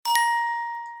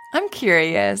I'm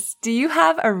curious, do you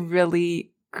have a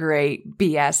really great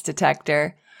BS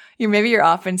detector? Maybe you're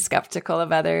often skeptical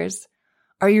of others.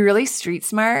 Are you really street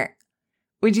smart?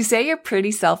 Would you say you're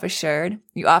pretty self-assured?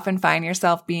 You often find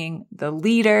yourself being the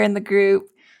leader in the group.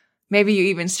 Maybe you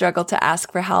even struggle to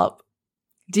ask for help.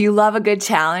 Do you love a good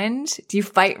challenge? Do you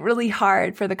fight really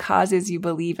hard for the causes you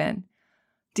believe in?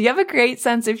 Do you have a great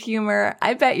sense of humor?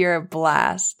 I bet you're a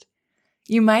blast.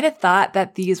 You might have thought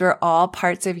that these were all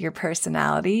parts of your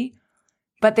personality,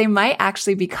 but they might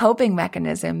actually be coping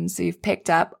mechanisms you've picked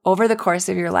up over the course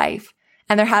of your life,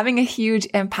 and they're having a huge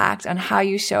impact on how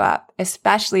you show up,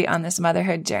 especially on this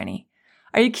motherhood journey.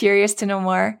 Are you curious to know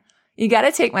more? You got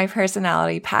to take my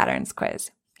personality patterns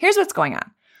quiz. Here's what's going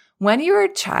on. When you were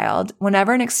a child,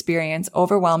 whenever an experience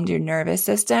overwhelmed your nervous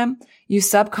system, you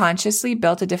subconsciously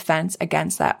built a defense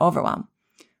against that overwhelm.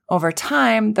 Over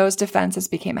time, those defenses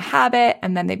became a habit,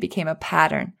 and then they became a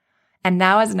pattern. And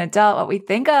now as an adult, what we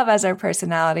think of as our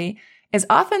personality is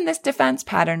often this defense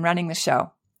pattern running the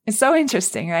show. It's so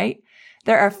interesting, right?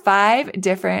 There are 5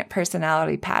 different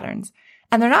personality patterns,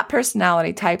 and they're not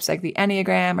personality types like the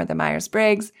Enneagram or the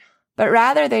Myers-Briggs, but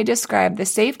rather they describe the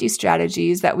safety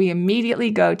strategies that we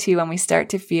immediately go to when we start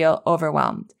to feel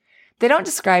overwhelmed. They don't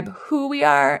describe who we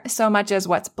are so much as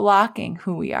what's blocking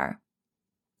who we are.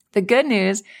 The good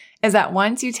news is that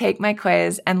once you take my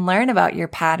quiz and learn about your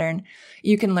pattern,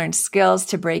 you can learn skills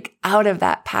to break out of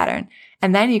that pattern.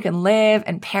 And then you can live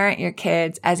and parent your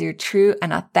kids as your true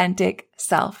and authentic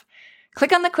self.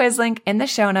 Click on the quiz link in the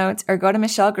show notes or go to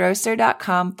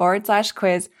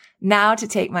michellegrosser.com/quiz now to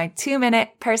take my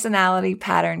 2-minute personality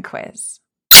pattern quiz.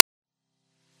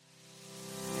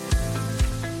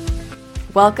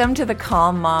 Welcome to the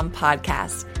Calm Mom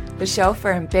Podcast, the show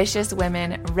for ambitious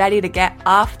women ready to get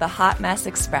off the hot mess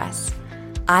express.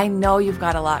 I know you've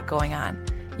got a lot going on.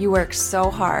 You work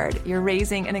so hard, you're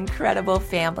raising an incredible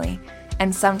family,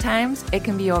 and sometimes it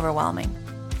can be overwhelming.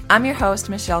 I'm your host,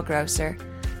 Michelle Grosser.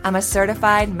 I'm a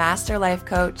certified master life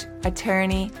coach,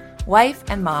 attorney, wife,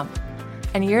 and mom.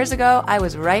 And years ago, I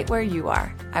was right where you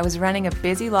are. I was running a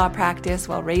busy law practice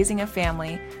while raising a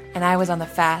family, and I was on the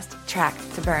fast track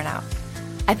to burnout.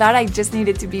 I thought I just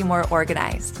needed to be more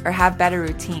organized or have better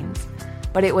routines,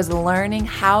 but it was learning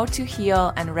how to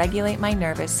heal and regulate my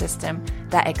nervous system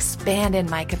that expanded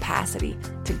my capacity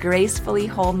to gracefully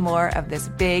hold more of this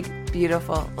big,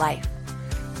 beautiful life.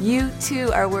 You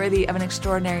too are worthy of an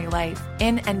extraordinary life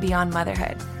in and beyond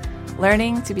motherhood.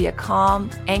 Learning to be a calm,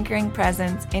 anchoring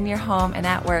presence in your home and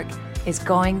at work is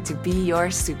going to be your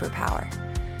superpower.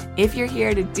 If you're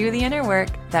here to do the inner work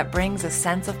that brings a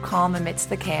sense of calm amidst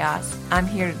the chaos, I'm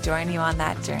here to join you on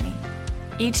that journey.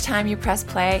 Each time you press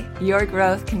play, your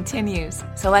growth continues.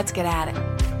 So let's get at it.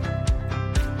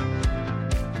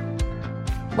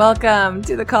 Welcome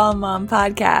to the Calm Mom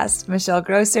Podcast. Michelle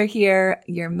Grosser here,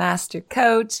 your master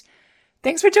coach.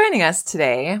 Thanks for joining us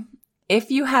today.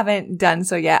 If you haven't done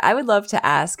so yet, I would love to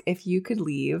ask if you could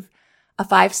leave a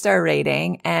 5-star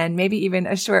rating and maybe even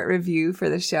a short review for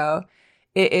the show.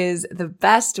 It is the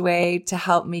best way to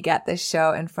help me get this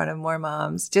show in front of more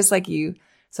moms just like you,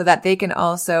 so that they can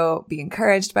also be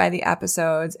encouraged by the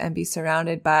episodes and be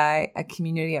surrounded by a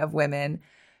community of women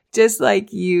just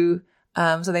like you,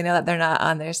 so they know that they're not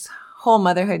on this whole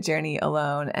motherhood journey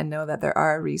alone and know that there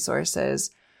are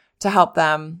resources to help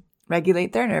them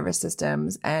regulate their nervous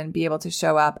systems and be able to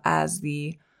show up as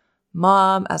the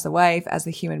mom, as the wife, as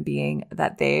the human being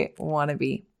that they want to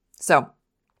be. So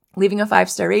leaving a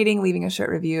 5-star rating, leaving a short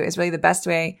review is really the best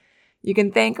way you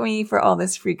can thank me for all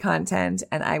this free content,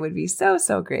 and I would be so,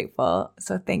 so grateful.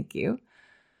 So thank you.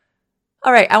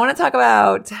 All right, I want to talk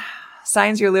about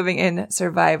signs you're living in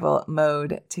survival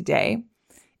mode today.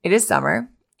 It is summer.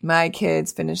 My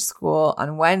kids finished school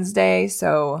on Wednesday,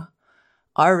 so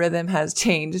our rhythm has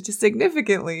changed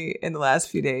significantly in the last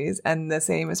few days, and the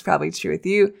same is probably true with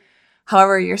you.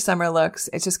 However your summer looks,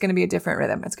 it's just going to be a different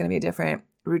rhythm. It's going to be a different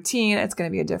routine. It's going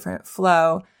to be a different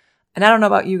flow. And I don't know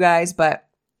about you guys, but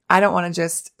I don't want to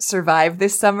just survive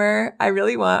this summer. I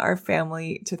really want our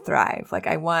family to thrive. Like,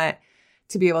 I want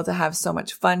to be able to have so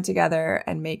much fun together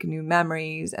and make new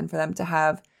memories, and for them to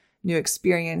have new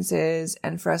experiences,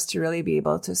 and for us to really be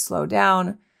able to slow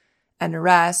down and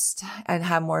rest and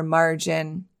have more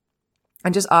margin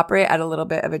and just operate at a little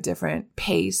bit of a different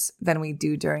pace than we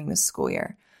do during the school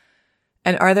year.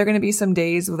 And are there going to be some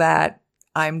days that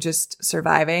I'm just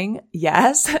surviving?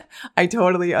 Yes, I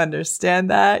totally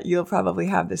understand that. You'll probably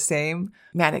have the same.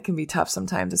 Man, it can be tough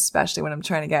sometimes, especially when I'm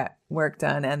trying to get work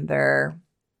done and they're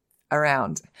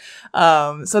around.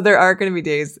 So there are going to be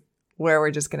days where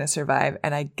we're just going to survive,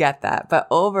 and I get that. But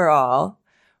overall,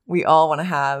 we all want to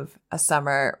have a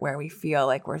summer where we feel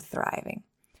like we're thriving.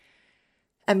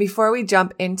 And before we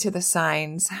jump into the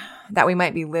signs that we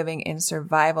might be living in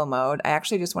survival mode, I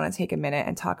actually just want to take a minute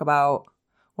and talk about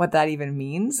what that even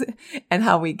means and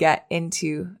how we get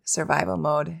into survival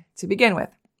mode to begin with.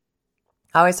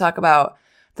 I always talk about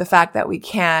the fact that we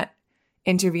can't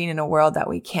intervene in a world that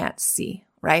we can't see,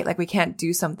 right? Like we can't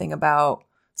do something about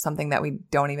something that we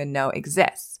don't even know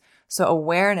exists. So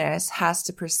awareness has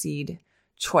to precede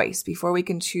choice. Before we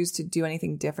can choose to do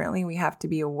anything differently, we have to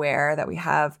be aware that we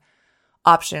have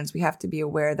options. We have to be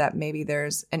aware that maybe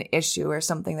there's an issue or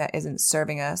something that isn't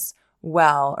serving us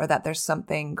well, or that there's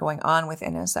something going on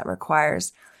within us that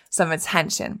requires some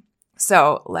attention.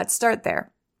 So let's start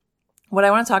there. What I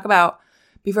want to talk about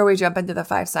before we jump into the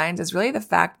 5 signs is really the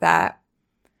fact that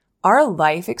our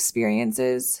life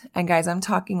experiences, and guys, I'm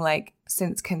talking like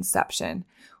since conception,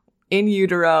 in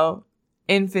utero,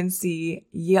 infancy,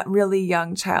 really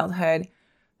young childhood,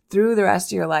 through the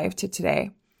rest of your life to today,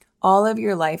 all of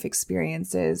your life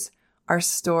experiences are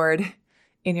stored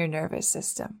in your nervous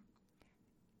system.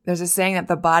 There's a saying that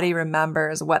the body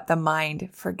remembers what the mind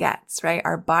forgets, right?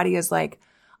 Our body is like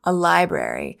a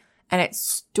library, and it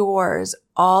stores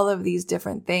all of these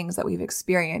different things that we've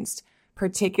experienced,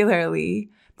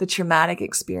 particularly the traumatic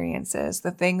experiences,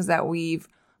 the things that we've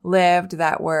lived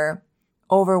that were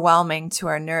overwhelming to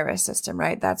our nervous system,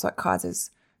 right? That's what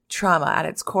causes trauma. At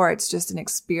its core, it's just an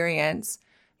experience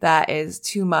that is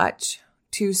too much,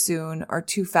 too soon, or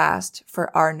too fast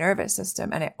for our nervous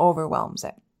system, and it overwhelms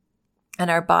it.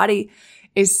 And our body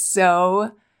is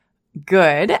so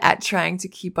good at trying to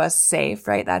keep us safe,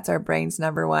 right? That's our brain's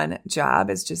number one job,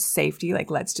 is just safety.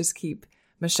 Like, let's just keep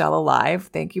Michelle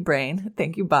alive. Thank you, brain.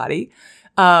 Thank you, body.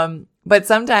 But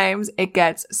sometimes it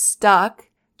gets stuck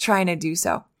trying to do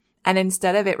so. And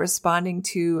instead of it responding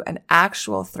to an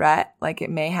actual threat, like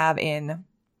it may have in,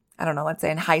 I don't know, let's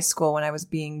say in high school when I was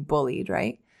being bullied,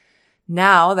 right?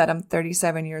 Now that I'm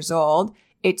 37 years old,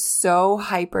 it's so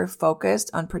hyper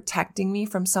focused on protecting me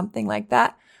from something like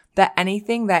that, that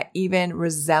anything that even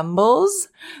resembles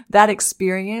that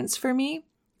experience for me,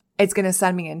 it's going to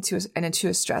send me into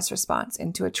a stress response,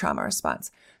 into a trauma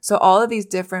response. So all of these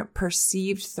different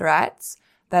perceived threats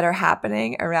that are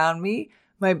happening around me,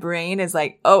 my brain is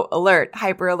like, oh, alert,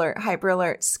 hyper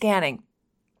alert, scanning.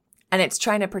 And it's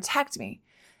trying to protect me.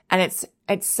 And it's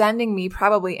sending me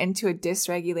probably into a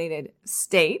dysregulated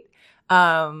state,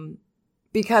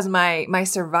 because my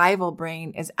survival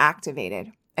brain is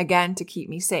activated, again, to keep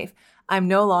me safe. I'm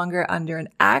no longer under an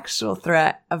actual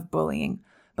threat of bullying,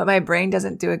 but my brain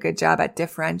doesn't do a good job at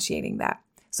differentiating that.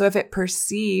 So if it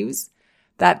perceives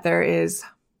that there is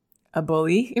a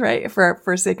bully, right,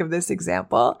 for sake of this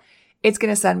example, it's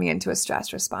going to send me into a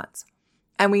stress response.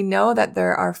 And we know that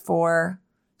there are 4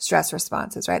 stress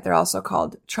responses, right? They're also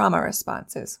called trauma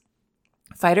responses.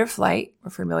 Fight or flight,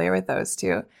 we're familiar with those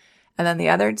 2. And then the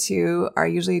other 2 are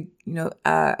usually,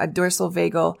 a dorsal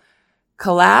vagal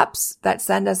collapse that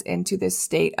send us into this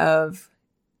state of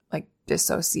like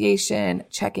dissociation,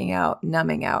 checking out,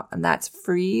 numbing out. And that's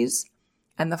freeze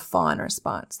and the fawn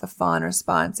response. The fawn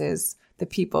response is the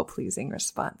people-pleasing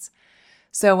response.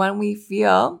 So when we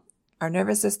feel, our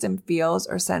nervous system feels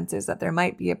or senses that there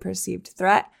might be a perceived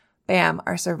threat, bam,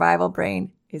 our survival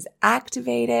brain is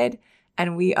activated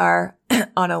and we are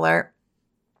on alert.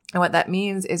 And what that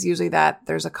means is usually that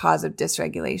there's a cause of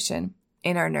dysregulation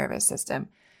in our nervous system.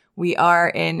 We are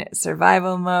in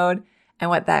survival mode. And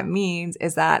what that means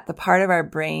is that the part of our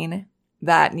brain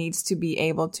that needs to be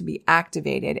able to be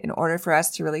activated in order for us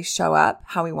to really show up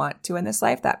how we want to in this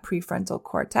life, that prefrontal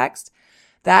cortex,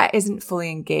 that isn't fully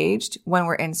engaged when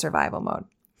we're in survival mode.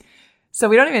 So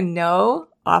we don't even know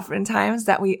oftentimes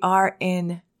that we are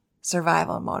in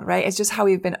survival mode, right? It's just how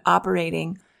we've been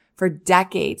operating for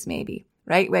decades, maybe,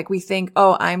 right? Like we think,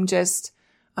 oh, I'm just,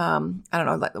 I don't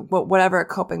know, like whatever a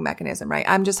coping mechanism, right?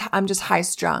 I'm just high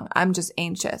strung. I'm just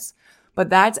anxious.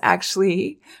 But that's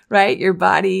actually, right, your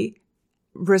body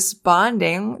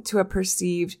responding to a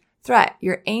perceived threat.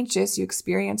 You're anxious. You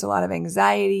experience a lot of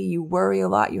anxiety. You worry a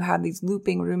lot. You have these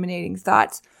looping, ruminating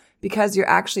thoughts because you're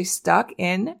actually stuck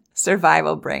in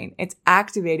survival brain. It's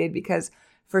activated because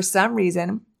for some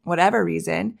reason, whatever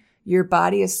reason, your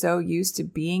body is so used to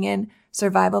being in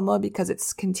survival mode because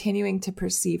it's continuing to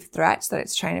perceive threats that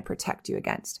it's trying to protect you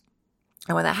against.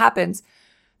 And when that happens,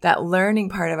 that learning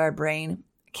part of our brain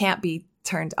can't be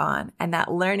turned on. And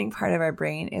that learning part of our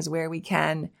brain is where we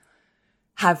can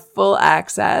have full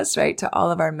access, right, to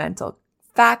all of our mental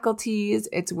faculties.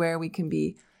 It's where we can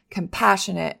be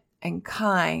compassionate and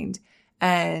kind,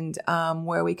 and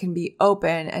where we can be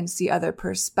open and see other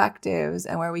perspectives,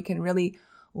 and where we can really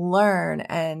learn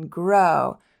and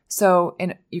grow. So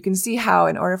you can see how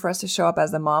in order for us to show up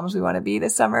as the moms we want to be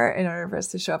this summer, in order for us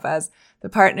to show up as the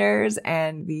partners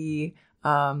and the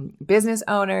business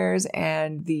owners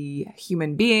and the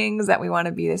human beings that we want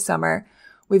to be this summer,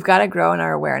 we've got to grow in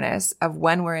our awareness of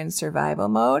when we're in survival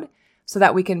mode so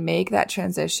that we can make that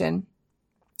transition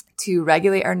to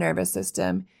regulate our nervous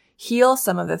system, heal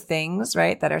some of the things,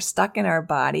 right, that are stuck in our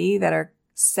body that are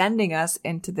sending us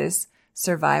into this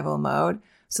survival mode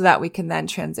so that we can then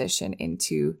transition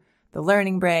into the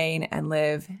learning brain and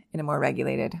live in a more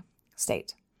regulated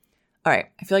state. All right.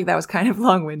 I feel like that was kind of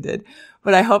long-winded,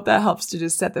 but I hope that helps to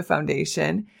just set the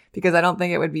foundation, because I don't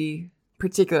think it would be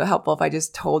particularly helpful if I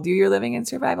just told you you're living in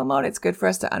survival mode. It's good for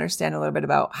us to understand a little bit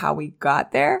about how we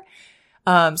got there,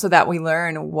 so that we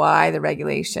learn why the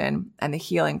regulation and the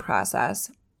healing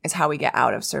process is how we get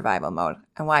out of survival mode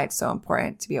and why it's so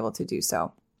important to be able to do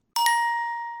so.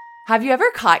 Have you ever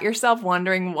caught yourself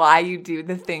wondering why you do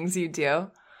the things you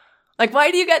do? Like, why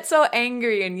do you get so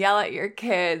angry and yell at your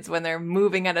kids when they're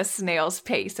moving at a snail's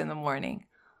pace in the morning?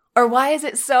 Or why is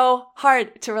it so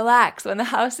hard to relax when the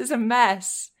house is a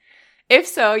mess? If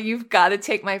so, you've got to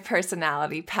take my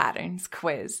personality patterns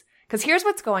quiz. Because here's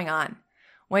what's going on.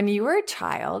 When you were a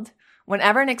child,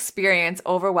 whenever an experience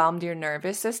overwhelmed your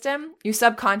nervous system, you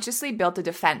subconsciously built a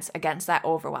defense against that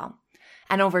overwhelm.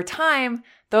 And over time,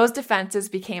 those defenses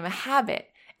became a habit,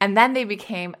 and then they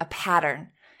became a pattern.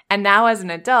 And now as an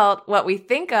adult, what we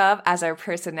think of as our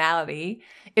personality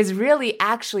is really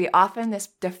actually often this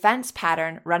defense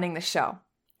pattern running the show.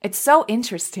 It's so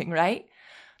interesting, right?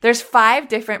 There's 5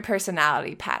 different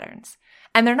personality patterns,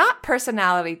 and they're not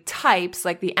personality types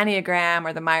like the Enneagram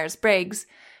or the Myers-Briggs,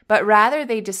 but rather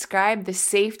they describe the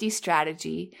safety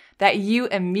strategy that you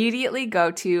immediately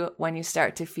go to when you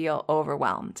start to feel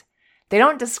overwhelmed. They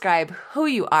don't describe who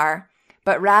you are,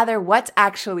 but rather what's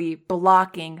actually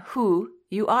blocking who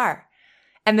you are.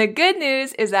 And the good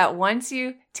news is that once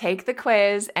you take the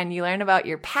quiz and you learn about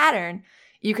your pattern,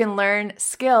 you can learn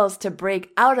skills to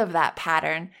break out of that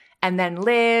pattern and then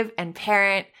live and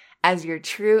parent as your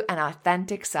true and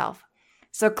authentic self.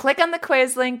 So click on the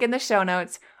quiz link in the show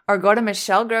notes or go to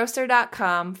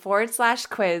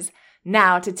michellegrosser.com/quiz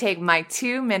now to take my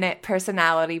 2-minute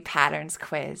personality patterns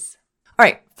quiz. All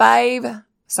right, 5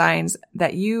 signs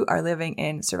that you are living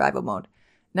in survival mode.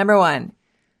 Number 1,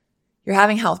 you're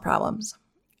having health problems.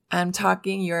 I'm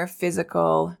talking your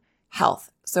physical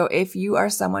health. So if you are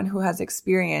someone who has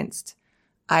experienced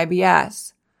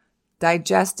IBS,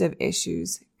 digestive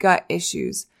issues, gut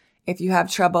issues, if you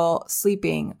have trouble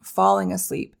sleeping, falling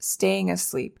asleep, staying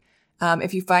asleep,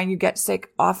 if you find you get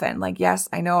sick often, like, yes,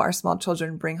 I know our small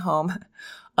children bring home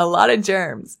a lot of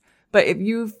germs, but if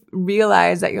you've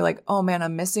realized that you're like, oh man,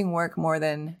 I'm missing work more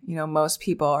than, most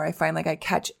people, or I find like I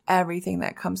catch everything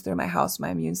that comes through my house, my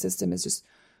immune system is just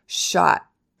shot.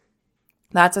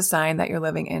 That's a sign that you're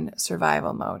living in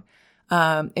survival mode.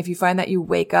 If you find that you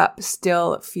wake up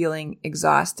still feeling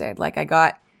exhausted, like I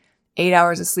got 8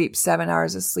 hours of sleep, 7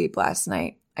 hours of sleep last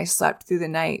night. I slept through the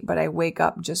night, but I wake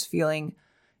up just feeling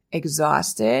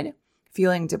exhausted,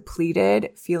 feeling depleted,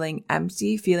 feeling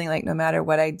empty, feeling like no matter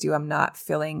what I do, I'm not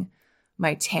filling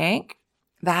my tank.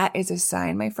 That is a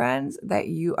sign, my friends, that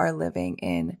you are living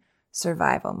in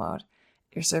survival mode.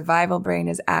 Your survival brain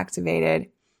is activated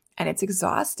and it's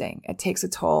exhausting. It takes a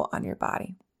toll on your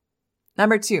body.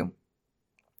 Number two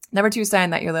sign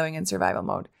that you're living in survival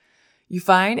mode. You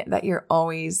find that you're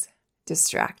always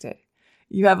distracted.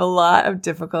 You have a lot of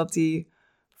difficulty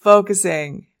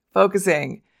focusing.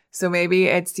 So maybe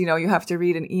it's, you have to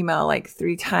read an email like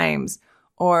 3 times,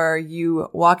 or you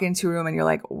walk into a room and you're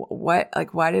like, what?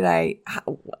 Like,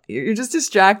 you're just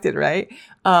distracted, right?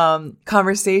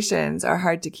 Conversations are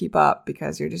hard to keep up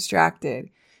because you're distracted.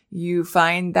 You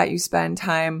find that you spend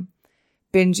time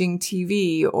binging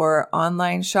TV or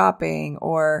online shopping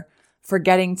or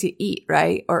forgetting to eat,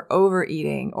 right? Or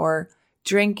overeating or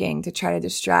drinking to try to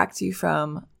distract you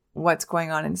from what's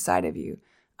going on inside of you.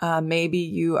 Maybe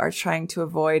you are trying to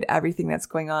avoid everything that's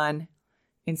going on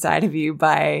inside of you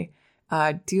by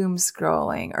doom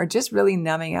scrolling or just really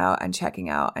numbing out and checking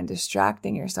out and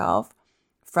distracting yourself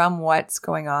from what's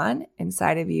going on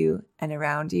inside of you and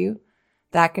around you.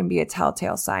 That can be a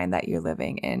telltale sign that you're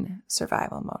living in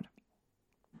survival mode.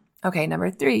 Okay, number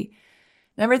 3.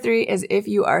 Number 3 is if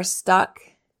you are stuck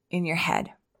in your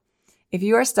head. If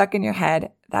you are stuck in your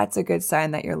head, that's a good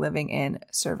sign that you're living in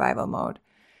survival mode.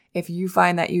 If you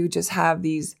find that you just have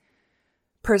these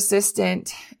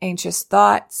persistent anxious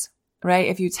thoughts, right?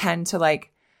 If you tend to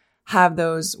have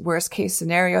those worst case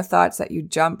scenario thoughts that you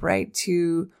jump right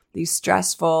to, these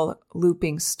stressful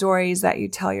looping stories that you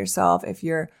tell yourself, if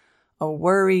you're a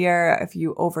worrier, if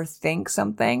you overthink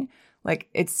something, Like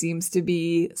it seems to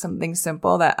be something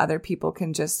simple that other people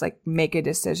can just like make a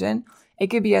decision. It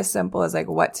could be as simple as like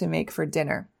what to make for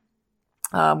dinner.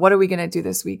 What are we going to do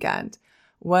this weekend?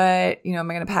 What, am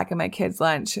I going to pack in my kids'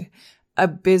 lunch? A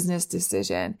business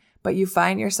decision. But you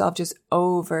find yourself just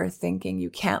overthinking. You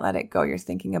can't let it go. You're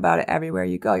thinking about it everywhere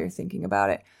you go. You're thinking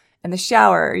about it in the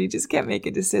shower. You just can't make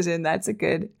a decision. That's a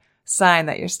good sign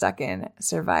that you're stuck in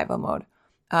survival mode.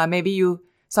 Maybe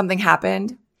something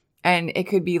happened, and it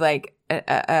could be like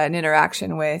an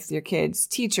interaction with your kid's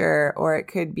teacher, or it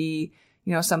could be,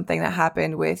 something that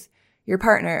happened with your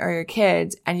partner or your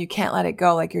kids, and you can't let it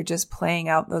go. Like you're just playing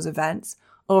out those events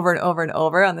over and over and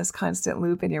over on this constant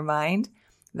loop in your mind.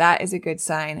 That is a good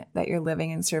sign that you're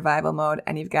living in survival mode,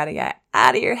 and you've got to get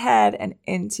out of your head and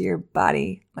into your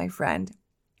body, my friend,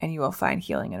 and you will find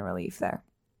healing and relief there.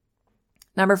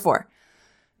 Number four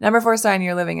sign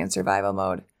you're living in survival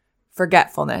mode,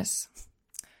 forgetfulness.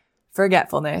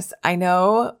 Forgetfulness. I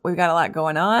know we've got a lot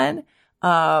going on.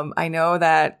 I know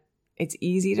that it's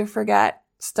easy to forget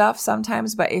stuff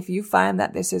sometimes, but if you find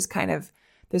that this is kind of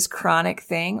this chronic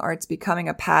thing, or it's becoming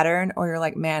a pattern, or you're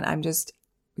like, man, I'm just,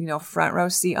 front row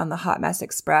seat on the Hot Mess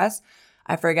Express.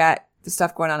 I forget the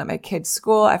stuff going on at my kids'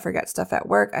 school. I forget stuff at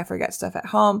work. I forget stuff at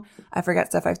home. I forget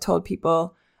stuff I've told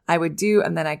people I would do,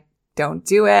 and then I don't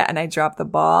do it, and I drop the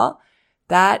ball.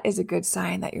 That is a good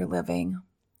sign that you're living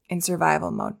in survival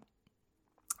mode.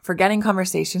 Forgetting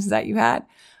conversations that you had,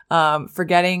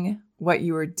 forgetting what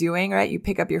you were doing, right? You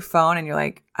pick up your phone and you're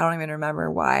like, I don't even remember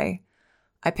why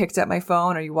I picked up my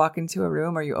phone, or you walk into a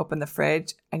room, or you open the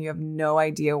fridge and you have no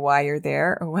idea why you're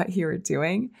there or what you were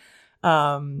doing.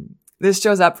 This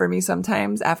shows up for me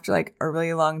sometimes after like a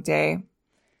really long day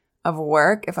of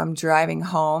work. If I'm driving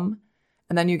home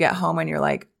and then you get home and you're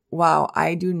like, wow,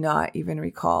 I do not even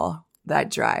recall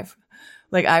that drive.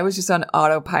 Like I was just on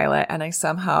autopilot, and I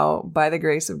somehow, by the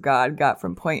grace of God, got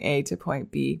from point A to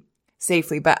point B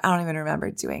safely, but I don't even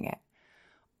remember doing it.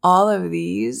 All of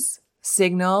these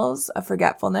signals of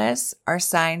forgetfulness are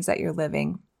signs that you're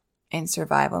living in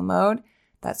survival mode,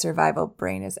 that survival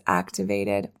brain is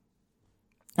activated,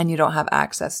 and you don't have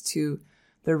access to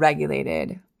the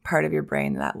regulated part of your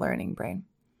brain, that learning brain.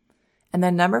 And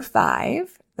then number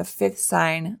 5, the 5th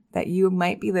sign that you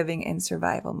might be living in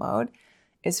survival mode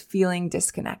is feeling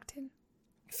disconnected.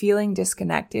 Feeling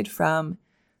disconnected from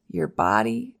your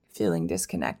body, feeling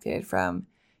disconnected from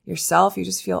yourself. You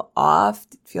just feel off,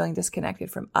 feeling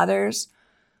disconnected from others.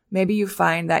 Maybe you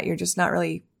find that you're just not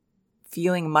really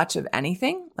feeling much of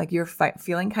anything. Like you're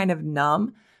feeling kind of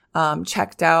numb,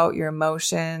 checked out, your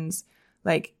emotions.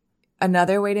 Like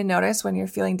another way to notice when you're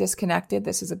feeling disconnected,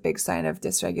 this is a big sign of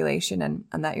dysregulation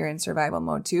and that you're in survival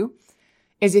mode too,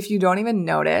 is if you don't even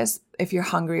notice if you're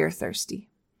hungry or thirsty.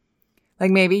 Like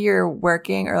maybe you're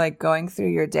working or like going through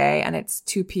your day and it's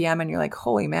 2 p.m. and you're like,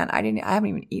 holy man, I haven't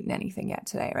even eaten anything yet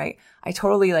today, right? I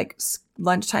totally like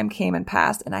lunchtime came and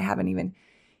passed and I haven't even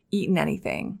eaten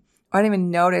anything. Or I didn't even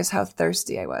notice how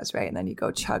thirsty I was, right? And then you go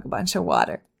chug a bunch of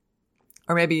water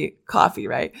or maybe coffee,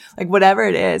 right? Like whatever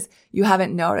it is, you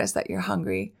haven't noticed that you're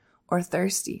hungry or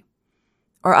thirsty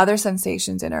or other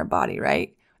sensations in our body,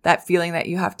 right? That feeling that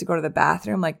you have to go to the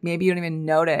bathroom, like maybe you don't even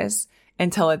notice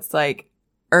until it's like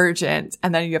urgent,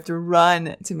 and then you have to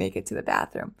run to make it to the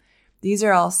bathroom. These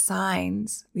are all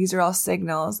signs. These are all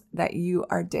signals that you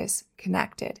are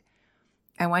disconnected.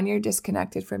 And when you're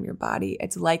disconnected from your body,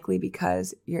 it's likely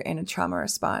because you're in a trauma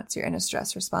response, you're in a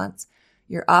stress response,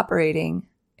 you're operating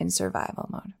in survival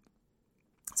mode.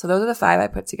 So those are the 5 I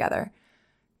put together.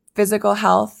 Physical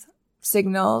health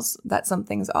signals that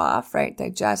something's off, right?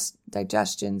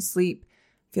 Digestion, sleep,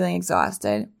 feeling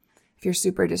exhausted. If you're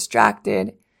super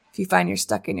distracted, if you find you're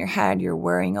stuck in your head, you're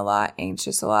worrying a lot,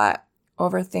 anxious a lot,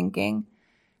 overthinking,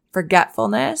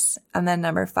 forgetfulness. And then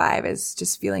number 5 is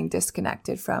just feeling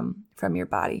disconnected from your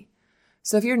body.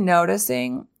 So if you're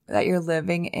noticing that you're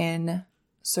living in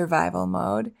survival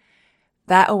mode,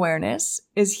 that awareness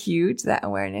is huge. That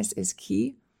awareness is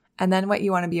key. And then what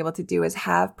you want to be able to do is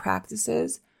have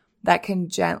practices that can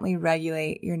gently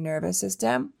regulate your nervous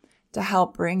system to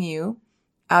help bring you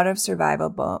out of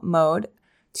survival mode,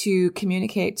 to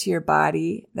communicate to your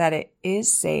body that it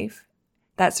is safe,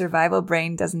 that survival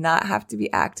brain does not have to be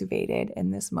activated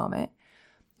in this moment.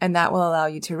 And that will allow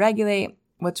you to regulate,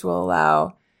 which will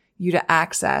allow you to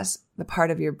access the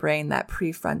part of your brain, that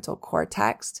prefrontal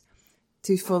cortex,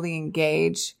 to fully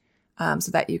engage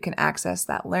so that you can access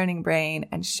that learning brain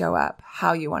and show up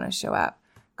how you want to show up,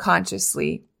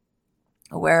 consciously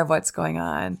aware of what's going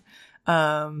on,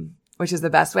 which is the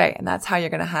best way. And that's how you're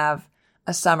going to have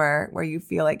a summer where you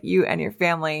feel like you and your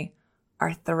family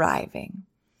are thriving.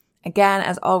 Again,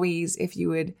 as always, if you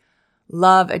would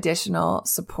love additional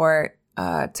support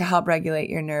to help regulate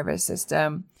your nervous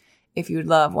system, if you'd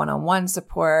love one-on-one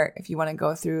support, if you want to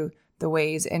go through the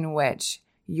ways in which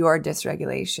your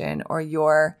dysregulation or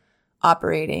your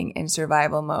operating in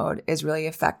survival mode is really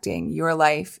affecting your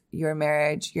life, your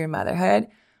marriage, your motherhood,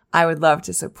 I would love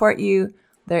to support you.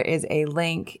 There is a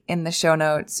link in the show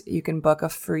notes. You can book a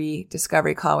free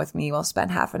discovery call with me. We'll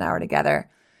spend half an hour together.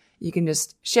 You can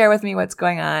just share with me what's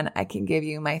going on. I can give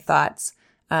you my thoughts,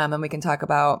 and we can talk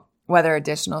about whether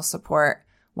additional support,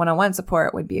 one-on-one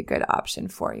support, would be a good option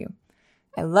for you.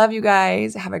 I love you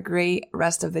guys. Have a great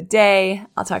rest of the day.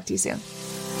 I'll talk to you soon.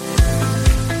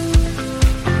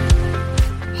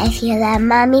 If you love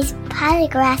Mommy's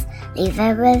Podcast, leave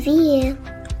a review.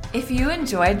 If you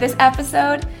enjoyed this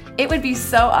episode, it would be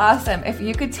so awesome if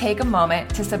you could take a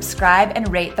moment to subscribe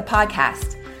and rate the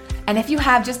podcast. And if you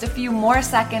have just a few more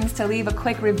seconds to leave a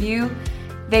quick review,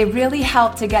 they really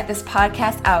help to get this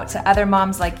podcast out to other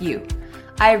moms like you.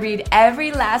 I read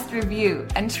every last review,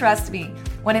 and trust me,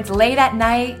 when it's late at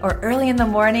night or early in the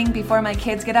morning before my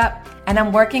kids get up and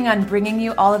I'm working on bringing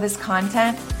you all of this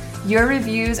content, your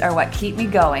reviews are what keep me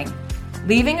going.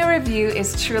 Leaving a review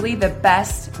is truly the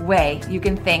best way you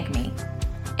can thank me.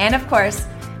 And of course,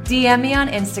 DM me on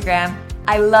Instagram.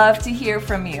 I love to hear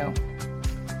from you.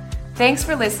 Thanks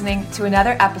for listening to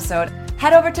another episode.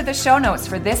 Head over to the show notes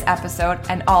for this episode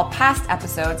and all past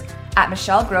episodes at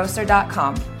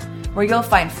michellegrosser.com, where you'll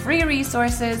find free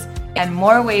resources and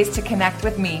more ways to connect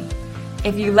with me.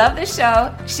 If you love the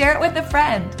show, share it with a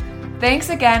friend. Thanks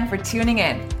again for tuning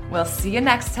in. We'll see you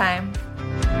next time.